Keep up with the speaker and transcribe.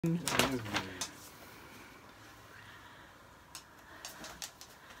A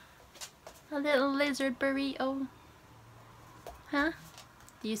little lizard burrito. Huh?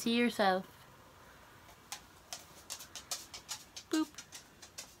 Do you see yourself? Boop.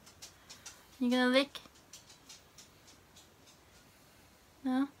 You gonna lick?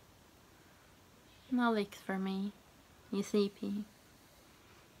 No? No licks for me. You sleepy?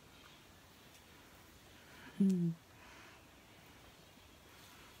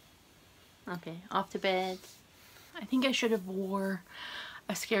 Okay, off to bed. I think I should have wore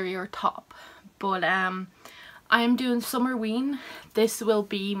a scarier top, but I am doing Summerween. This will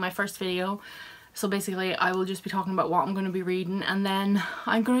be my first video, so basically I will just be talking about what I'm going to be reading, and then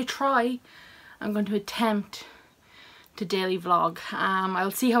I'm going to attempt to daily vlog.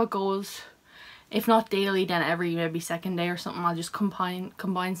 I'll see how it goes. If not daily, then every maybe second day or something. I'll just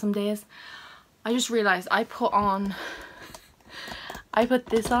combine some days. I just realized I put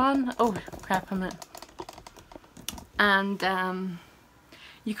this on. Oh crap, I'm it. And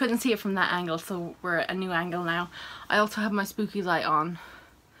you couldn't see it from that angle, so we're at a new angle now. I also have my spooky light on,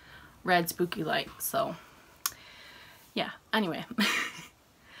 red spooky light. So yeah, anyway.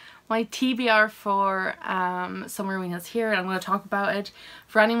 My TBR for Summerween is here, and I'm going to talk about it.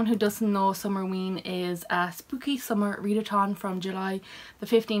 For anyone who doesn't know, Summerween is a spooky summer readathon from July the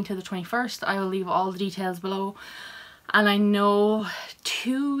 15th to the 21st. I will leave all the details below. And I know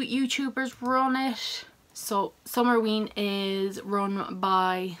 2 YouTubers run it. So Summerween is run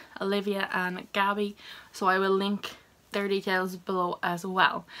by Olivia and Gabby, so I will link their details below as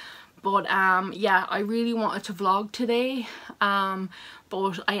well. But yeah, I really wanted to vlog today,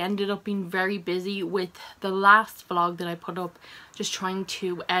 but I ended up being very busy with the last vlog that I put up, just trying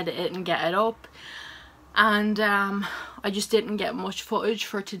to edit it and get it up. And I just didn't get much footage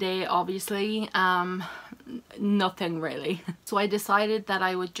for today, obviously. Nothing really. So I decided that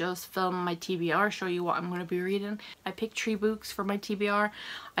I would just film my TBR, show you what I'm going to be reading. I picked 3 books for my TBR.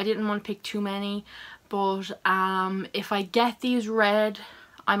 I didn't want to pick too many, but if I get these read,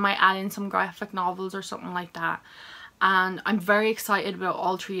 I might add in some graphic novels or something like that. And I'm very excited about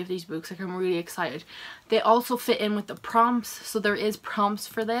all 3 of these books. Like, I'm really excited. They also fit in with the prompts, so there is prompts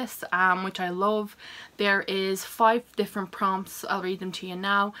for this, which I love. There is 5 different prompts. I'll read them to you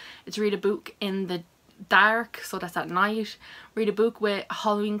now. It's read a book in the dark, so that's at night. Read a book with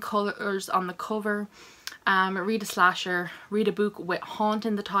Halloween colours on the cover. Read a slasher. Read a book with haunt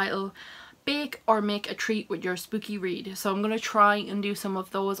in the title. Bake or make a treat with your spooky read. So I'm going to try and do some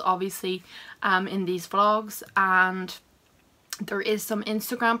of those, obviously, in these vlogs. And there is some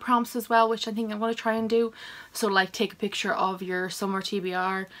Instagram prompts as well, which I think I'm going to try and do. So like, take a picture of your summer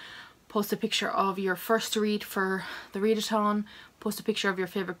TBR, post a picture of your first read for the readathon, post a picture of your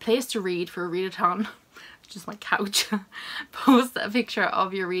favourite place to read for a readathon, which is my couch, post a picture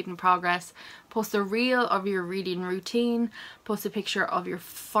of your reading progress, post a reel of your reading routine, post a picture of your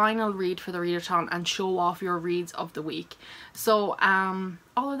final read for the readathon, and show off your reads of the week. So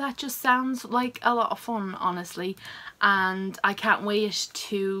all of that just sounds like a lot of fun, honestly, and I can't wait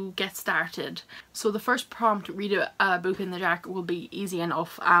to get started. So the first prompt, read a book in the dark, will be easy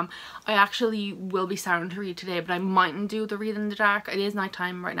enough. I actually will be starting to read today, but I mightn't do the read in the dark. It is night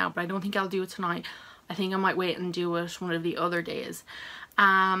time right now, but I don't think I'll do it tonight. I think I might wait and do it one of the other days.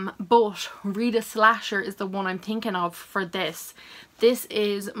 But read a slasher is the one I'm thinking of for this. This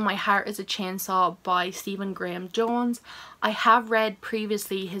is My Heart is a Chainsaw by Stephen Graham Jones. I have read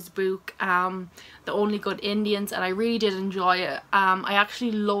previously his book, The Only Good Indians, and I really did enjoy it. I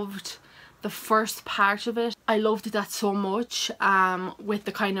actually loved the first part of it. I loved that so much, with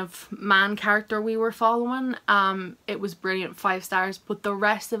the kind of man character we were following. It was brilliant, 5 stars, but the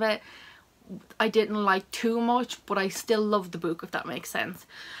rest of it I didn't like too much, but I still loved the book, if that makes sense.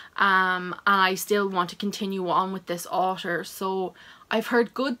 And I still want to continue on with this author, so I've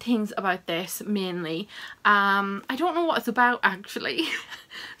heard good things about this mainly. I don't know what it's about actually.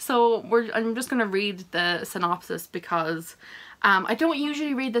 So I'm just going to read the synopsis, because I don't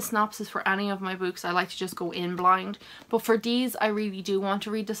usually read the synopsis for any of my books. I like to just go in blind, but for these I really do want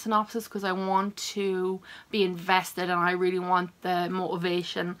to read the synopsis, because I want to be invested and I really want the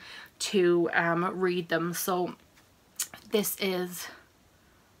motivation to read them. So this is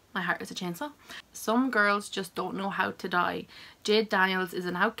My Heart is a Chainsaw. Some girls just don't know how to die. Jade Daniels is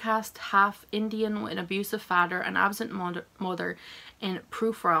an outcast half Indian with an abusive father and absent mother in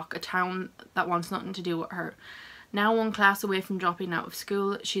Proof Rock, a town that wants nothing to do with her. Now 1 class away from dropping out of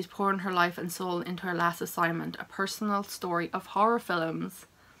school, she's pouring her life and soul into her last assignment, a personal story of horror films.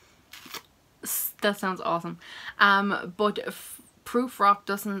 That sounds awesome. But Proof Rock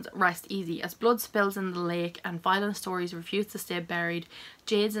doesn't rest easy. As blood spills in the lake and violent stories refuse to stay buried,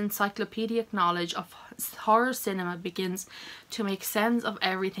 Jade's encyclopedic knowledge of horror cinema begins to make sense of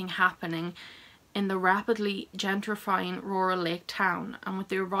everything happening in the rapidly gentrifying rural lake town. And with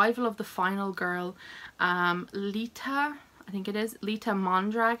the arrival of the final girl, Lita, I think it is, Lita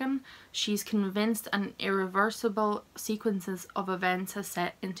Mondragon, she's convinced an irreversible sequences of events has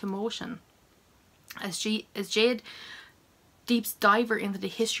set into motion. As Jade deeps diver into the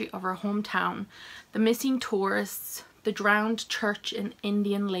history of her hometown, the missing tourists, the drowned church in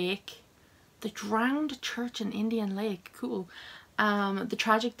Indian Lake, cool, the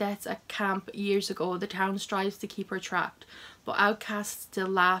tragic deaths at camp years ago, the town strives to keep her trapped, but outcasts still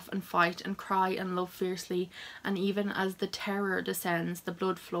laugh and fight and cry and love fiercely, and even as the terror descends, the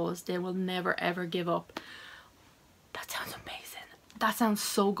blood flows, they will never ever give up. That sounds amazing. That sounds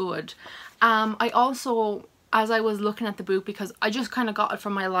so good. I also, as I was looking at the book, because I just kind of got it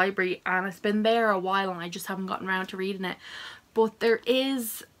from my library and it's been there a while and I just haven't gotten around to reading it, but there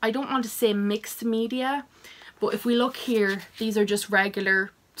is, I don't want to say mixed media, but if we look here, these are just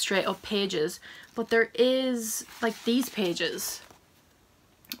regular straight up pages, but there is like these pages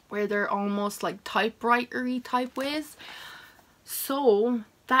where they're almost like typewriter-y type ways. So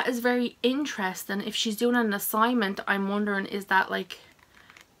that is very interesting. If she's doing an assignment, I'm wondering, is that like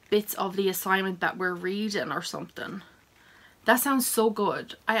bits of the assignment that we're reading or something? That sounds so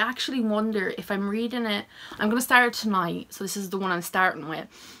good. I actually wonder if I'm reading it, I'm going to start it tonight, so this is the one I'm starting with,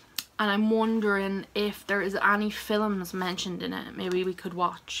 and I'm wondering if there is any films mentioned in it. Maybe we could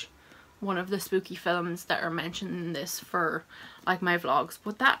watch one of the spooky films that are mentioned in this for like my vlogs,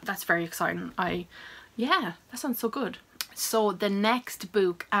 but that's very exciting. Yeah, that sounds so good. So the next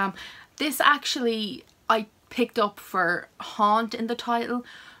book, this actually I picked up for Haunt in the title,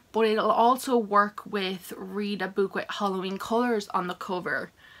 but it'll also work with read a book with Halloween colours on the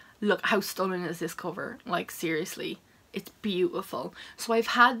cover. Look how stunning is this cover, like seriously, it's beautiful. So I've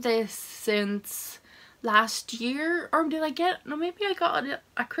had this since last year, or did I get, no, maybe I got it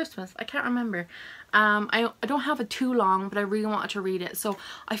at Christmas, I can't remember. I don't have it too long, but I really wanted to read it, so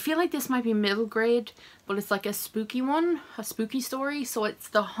I feel like this might be middle grade, but it's like a spooky one, a spooky story. So it's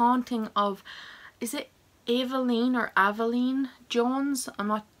The Haunting of, is it Aveline or Aveline Jones, I'm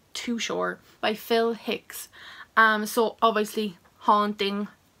not too sure, by Phil Hickes. So obviously haunt,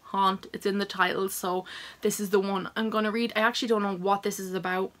 it's in the title, so this is the one I'm gonna read. I actually don't know what this is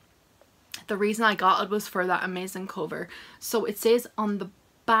about. The reason I got it was for that amazing cover. So it says on the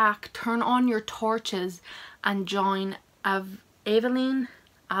back, turn on your torches and join Aveline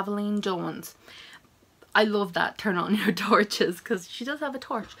Jones. I love that, turn on your torches, because she does have a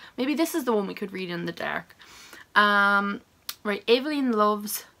torch. Maybe this is the one we could read in the dark. Right, Aveline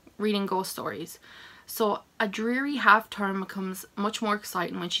loves reading ghost stories. So a dreary half-term becomes much more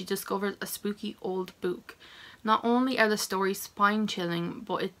exciting when she discovers a spooky old book. Not only are the stories spine-chilling,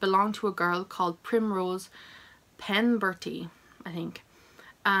 but it belonged to a girl called Primrose Penberty, I think,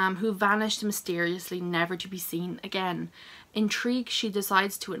 who vanished mysteriously, never to be seen again. Intrigued, she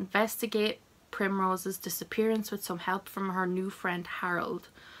decides to investigate Primrose's disappearance with some help from her new friend Harold.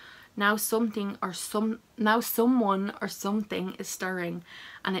 Now someone or something is stirring,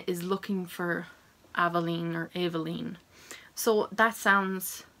 and it is looking for Aveline. So that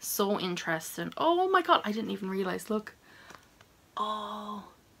sounds so interesting. Oh my god, I didn't even realize, look. Oh,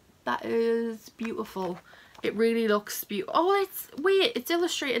 that is beautiful. It really looks beautiful. Oh, it's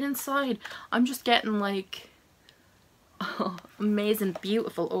illustrated inside. I'm just getting like, oh, amazing,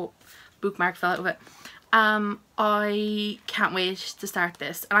 beautiful. Oh, bookmark fell out of it. I can't wait to start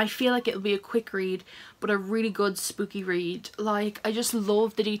this, and I feel like it'll be a quick read, but a really good spooky read. Like, I just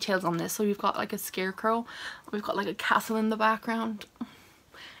love the details on this. So we've got like a scarecrow, we've got like a castle in the background.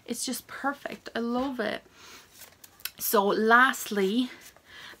 It's just perfect. I love it. So lastly,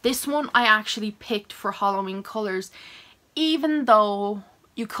 this one I actually picked for Halloween colours, even though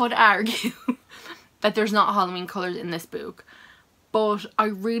you could argue that there's not Halloween colours in this book. But I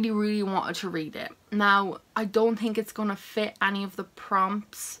really wanted to read it. Now, I don't think it's going to fit any of the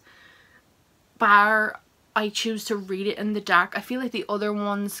prompts, bar I choose to read it in the dark. I feel like the other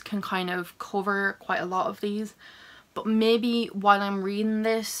ones can kind of cover quite a lot of these. But maybe while I'm reading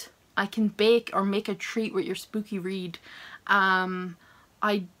this, I can bake or make a treat with your spooky read.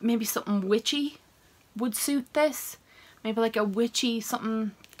 Maybe something witchy would suit this. Maybe like a witchy,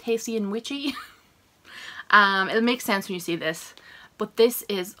 something tasty and witchy. It'll make sense when you see this. But this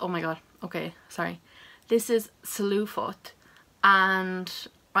is, oh my god, okay, sorry. This is Slewfoot, and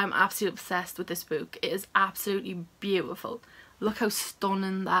I'm absolutely obsessed with this book. It is absolutely beautiful. Look how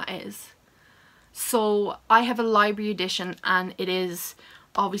stunning that is. So I have a library edition and it is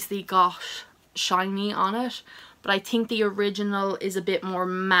obviously got shiny on it, but I think the original is a bit more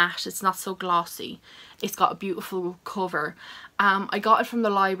matte. It's not so glossy. It's got a beautiful cover. I got it from the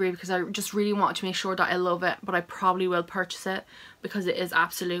library because I just really wanted to make sure that I love it, but I probably will purchase it because it is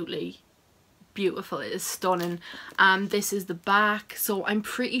absolutely beautiful. It is stunning. This is the back. So I'm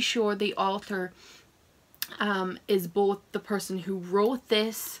pretty sure the author is both the person who wrote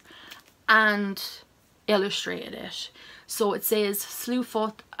this and illustrated it. So it says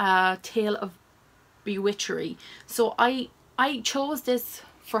Slewfoot, Tale of Bewitchery. So I chose this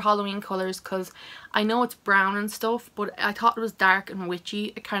for Halloween colours because I know it's brown and stuff, but I thought it was dark and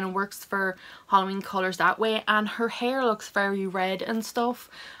witchy. It kind of works for Halloween colours that way, and her hair looks very red and stuff.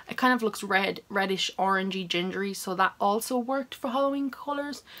 It kind of looks reddish, orangey, gingery, so that also worked for Halloween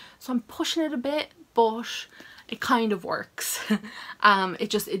colours. So I'm pushing it a bit, but it kind of works.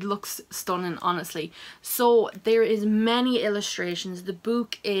 It looks stunning, honestly. So there is many illustrations. The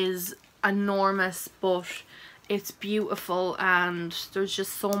book is enormous, but it's beautiful and there's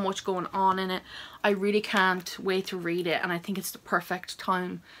just so much going on in it. I really can't wait to read it, and I think it's the perfect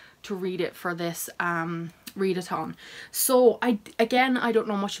time to read it for this readathon. So I don't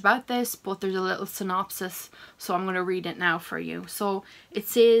know much about this, but there's a little synopsis, so I'm going to read it now for you. So it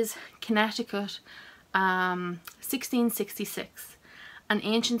says, Connecticut, 1666. An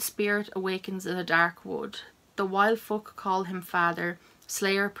ancient spirit awakens in a dark wood. The wild folk call him father,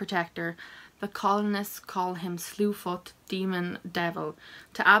 slayer, protector. The colonists call him Slewfoot, demon, devil.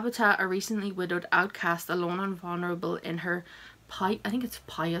 To Abita, a recently widowed outcast, alone and vulnerable in her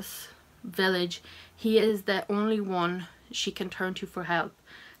pious village, he is the only one she can turn to for help.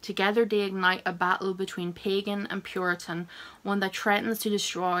 Together they ignite a battle between pagan and Puritan, one that threatens to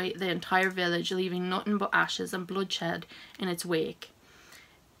destroy the entire village, leaving nothing but ashes and bloodshed in its wake.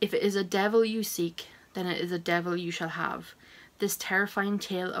 If it is a devil you seek, then it is a devil you shall have. This terrifying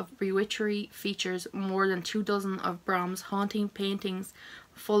tale of bewitchery features more than 24 of Brom's haunting paintings,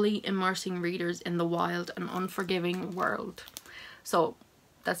 fully immersing readers in the wild and unforgiving world. So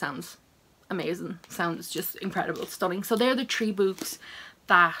that sounds amazing. Sounds just incredible, stunning. So they're the 3 books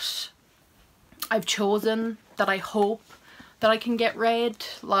that I've chosen that I hope that I can get read.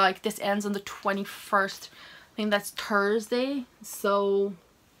 Like, this ends on the 21st. I think that's Thursday. So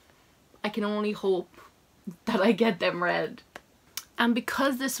I can only hope that I get them read. And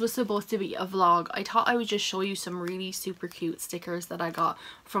because this was supposed to be a vlog, I thought I would just show you some really super cute stickers that I got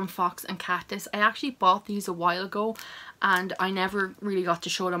from Fox and Cactus. I actually bought these a while ago and I never really got to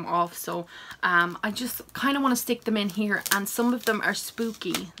show them off, so I just kind of want to stick them in here, and some of them are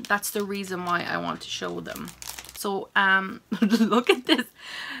spooky. That's the reason why I want to show them. So look at this.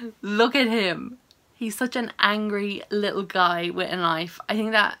 Look at him. He's such an angry little guy with a knife. I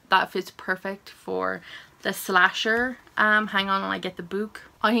think that fits perfect for the slasher. Hang on while I get the book.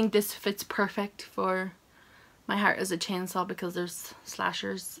 I think this fits perfect for My Heart is a Chainsaw because there's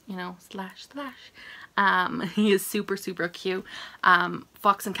slashers, you know, slash. He is super cute.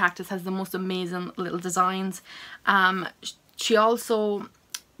 Fox and Cactus has the most amazing little designs. She also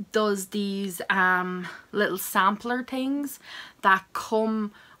does these little sampler things that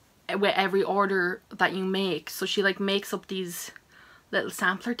come with every order that you make. So she like makes up these little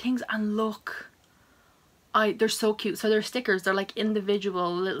sampler things, and look, they're so cute. So they're stickers. They're like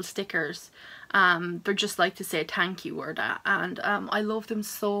individual little stickers. They're just like to say thank you or that, and I love them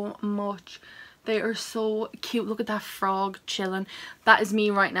so much. They are so cute. Look at that frog chilling. That is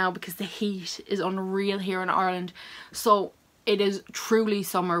me right now because the heat is unreal here in Ireland. So it is truly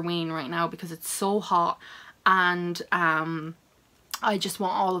Summerween right now because it's so hot, and I just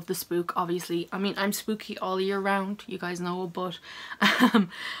want all of the spook, obviously. I mean, I'm spooky all year round, you guys know, but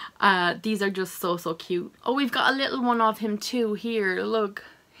these are just so cute. Oh, we've got a little one of him too here. Look,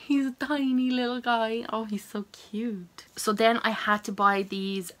 he's a tiny little guy. Oh, he's so cute. So then I had to buy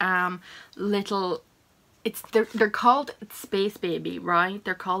these little, they're called Space Baby, right?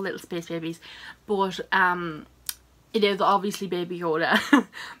 They're called little Space Babies, but it is obviously Baby Yoda.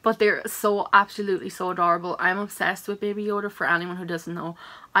 But they're so absolutely so adorable. I'm obsessed with Baby Yoda, for anyone who doesn't know.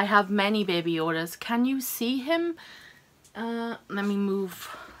 I have many Baby Yodas. Can you see him? Let me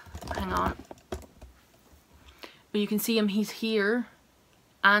move. Hang on. But you can see him. He's here.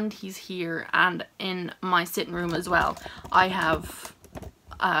 And he's here. And in my sitting room as well. I have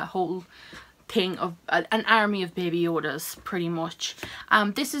a whole thing of an army of Baby Yodas, pretty much.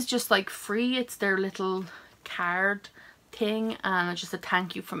 This is just like free. It's their little card thing, and it's just a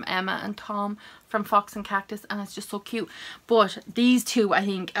thank you from Emma and Tom from Fox and Cactus, and it's just so cute. But these two I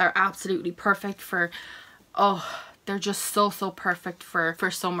think are absolutely perfect for, oh, They're just so perfect for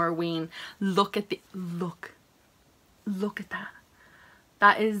Summerween. Look at the look at that.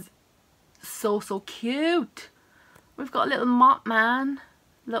 That is so cute. We've got a little mop man,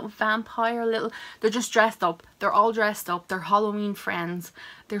 little vampire, they're just dressed up. They're all dressed up. They're Halloween friends.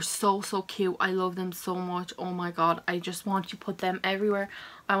 They're so cute. I love them so much. Oh my god, I just want to put them everywhere.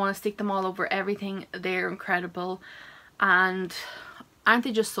 I want to stick them all over everything. They're incredible. And aren't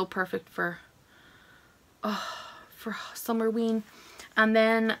they just so perfect for Summerween? And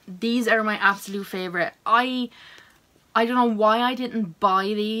then these are my absolute favorite. I don't know why I didn't buy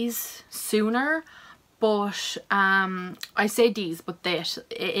these sooner, but I say these, but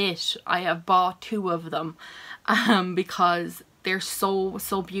I have bought 2 of them because they're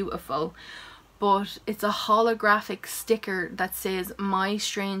so beautiful. But it's a holographic sticker that says "My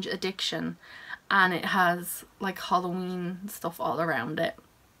Strange Addiction," and it has like Halloween stuff all around it.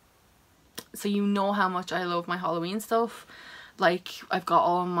 So you know how much I love my Halloween stuff. Like, I've got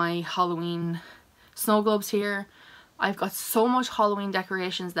all my Halloween snow globes here. I've got so much Halloween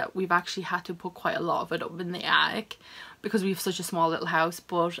decorations that we've actually had to put quite a lot of it up in the attic because we have such a small little house.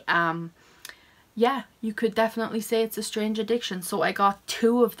 But yeah, you could definitely say it's a strange addiction. So I got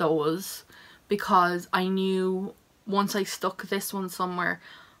 2 of those because I knew once I stuck this one somewhere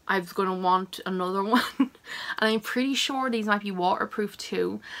I was going to want another one. And I'm pretty sure these might be waterproof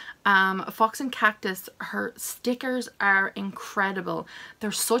too. Fox Cactus, her stickers are incredible.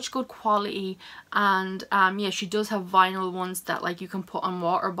 They're such good quality. And yeah, she does have vinyl ones that like you can put on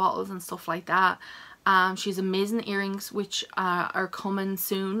water bottles and stuff like that. She has amazing earrings which are coming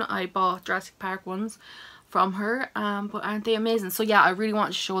soon. I bought Jurassic Park ones from her, but aren't they amazing? So yeah, I really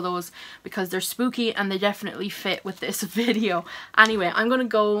want to show those because they're spooky and they definitely fit with this video. Anyway, I'm gonna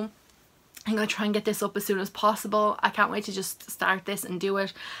try and get this up as soon as possible. I can't wait to just start this and do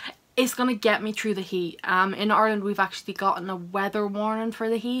it. It's gonna get me through the heat. In Ireland we've actually gotten a weather warning for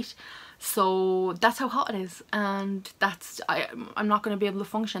the heat, so that's how hot it is, and I'm not gonna be able to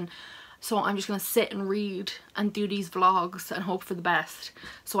function. So I'm just going to sit and read and do these vlogs and hope for the best.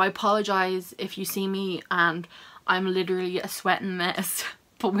 So I apologise if you see me and I'm literally a sweating mess,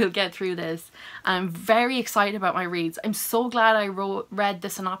 but we'll get through this. And I'm very excited about my reads. I'm so glad I read the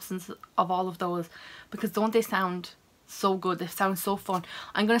synopsis of all of those because don't they sound so good? They sound so fun.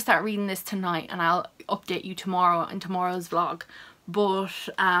 I'm going to start reading this tonight and I'll update you tomorrow in tomorrow's vlog. But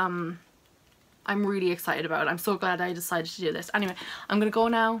I'm really excited about it. I'm so glad I decided to do this. Anyway, I'm going to go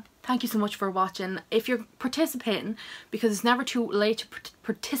now. Thank you so much for watching. If you're participating, because it's never too late to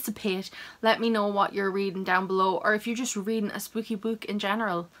participate, let me know what you're reading down below. Or if you're just reading a spooky book in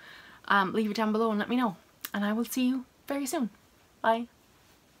general, leave it down below and let me know. And I will see you very soon. Bye.